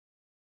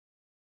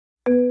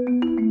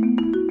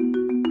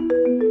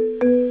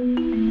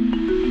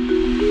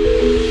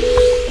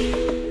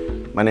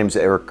My name is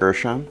Eric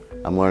Gershon.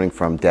 I'm learning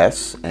from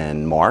Des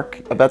and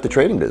Mark about the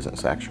trading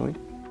business, actually.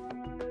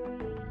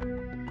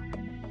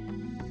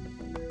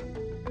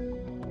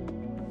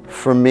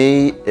 For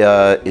me,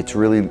 it's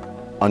really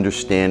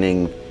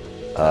understanding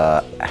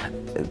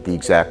the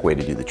exact way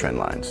to do the trend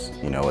lines.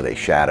 You know, are they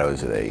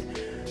shadows? Are they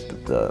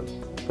the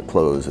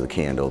close of the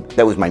candle?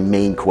 That was my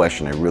main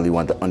question. I really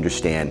wanted to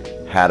understand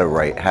how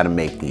to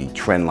make the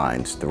trend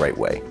lines the right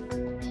way.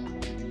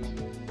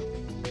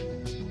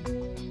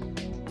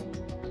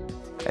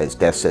 As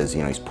Des says,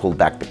 you know, he's pulled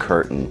back the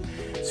curtain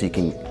so you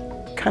can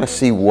kind of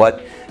see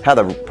how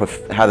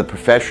the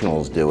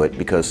professionals do it,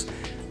 because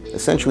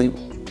essentially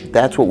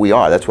that's what we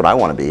are. That's what I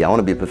want to be. I want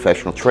to be a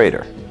professional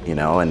trader, you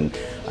know, and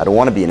I don't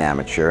want to be an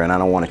amateur, and I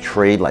don't want to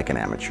trade like an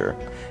amateur.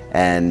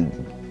 And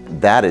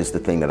that is the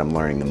thing that I'm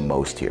learning the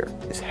most here,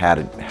 is how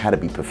to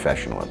be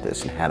professional at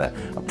this and how to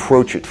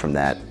approach it from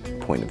that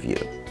point of view.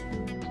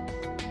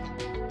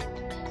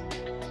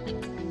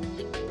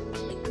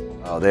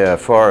 They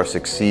have far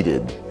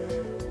exceeded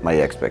my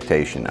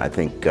expectation. I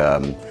think,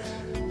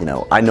 you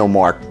know, I know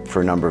Mark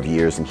for a number of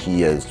years, and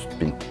he has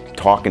been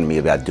talking to me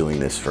about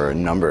doing this for a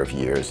number of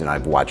years, and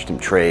I've watched him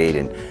trade,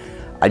 and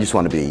I just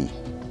want to be,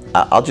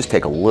 I'll just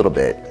take a little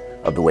bit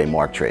of the way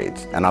Mark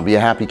trades, and I'll be a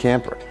happy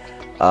camper.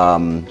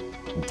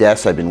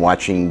 Des, I've been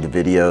watching the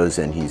videos,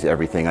 and he's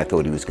everything I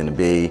thought he was going to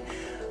be.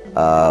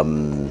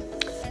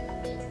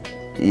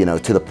 You know,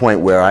 to the point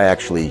where I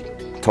actually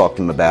talked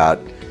to him about,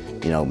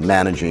 you know,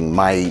 managing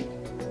my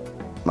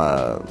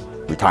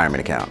retirement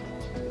account.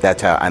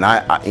 That's how, and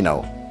you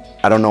know,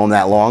 I don't know him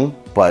that long,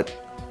 but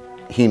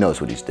he knows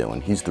what he's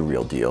doing. He's the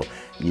real deal.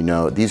 You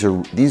know, these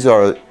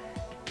are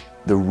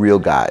the real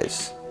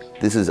guys.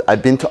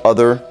 I've been to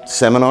other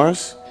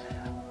seminars,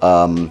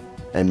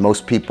 and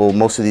most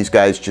of these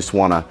guys just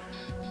want to,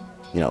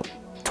 you know,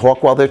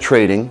 talk while they're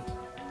trading.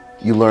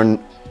 You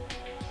learn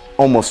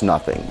almost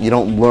nothing. You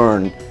don't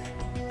learn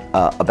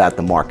about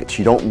the markets.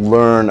 You don't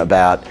learn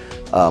about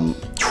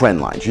trend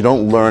lines. You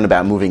don't learn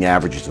about moving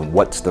averages and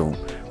what's the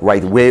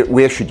right,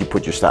 where should you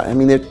put your stop. I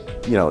mean,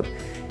 you know,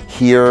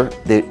 here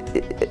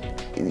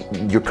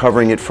you're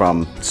covering it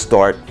from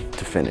start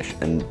to finish,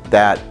 and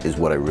that is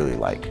what I really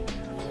like.